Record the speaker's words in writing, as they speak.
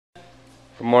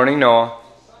Good morning, Noah.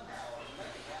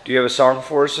 Do you have a song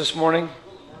for us this morning?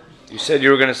 You said you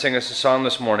were going to sing us a song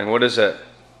this morning. What is it?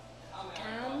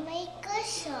 I'll make a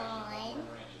song.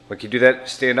 Like, can you do that?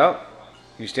 Stand up?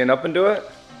 Can you stand up and do it?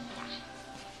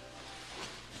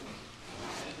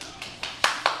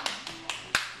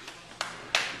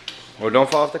 Well,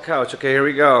 don't fall off the couch. Okay, here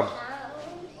we go.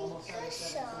 I'll make a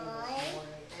song.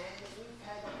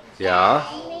 Yeah?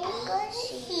 I'll make a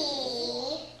sea.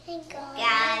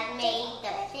 God made the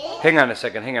fish. Hang on a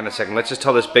second. Let's just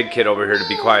tell this big kid over here to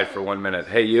be quiet for 1 minute.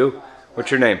 Hey, you. What's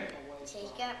your name?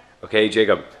 Jacob. Okay,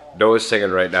 Jacob. Noah's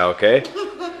singing right now, okay?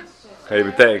 Hey,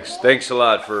 but thanks. Thanks a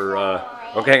lot for,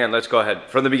 okay, hang on. Let's go ahead.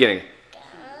 From the beginning.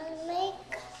 I'll make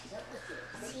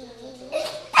sea.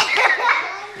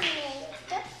 I'll make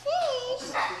the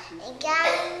fish.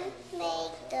 God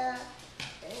make the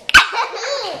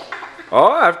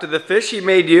Oh, after the fish, he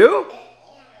made you?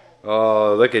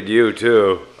 Oh, look at you,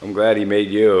 too. I'm glad he made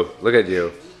you. Look at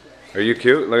you. Are you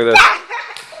cute? Look at this.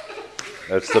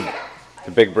 That's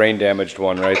the big brain damaged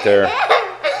one right there.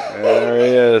 There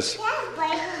he is.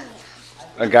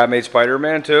 And God made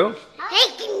Spider-Man, too?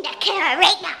 Making the camera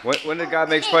right now. When did God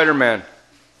make Spider-Man?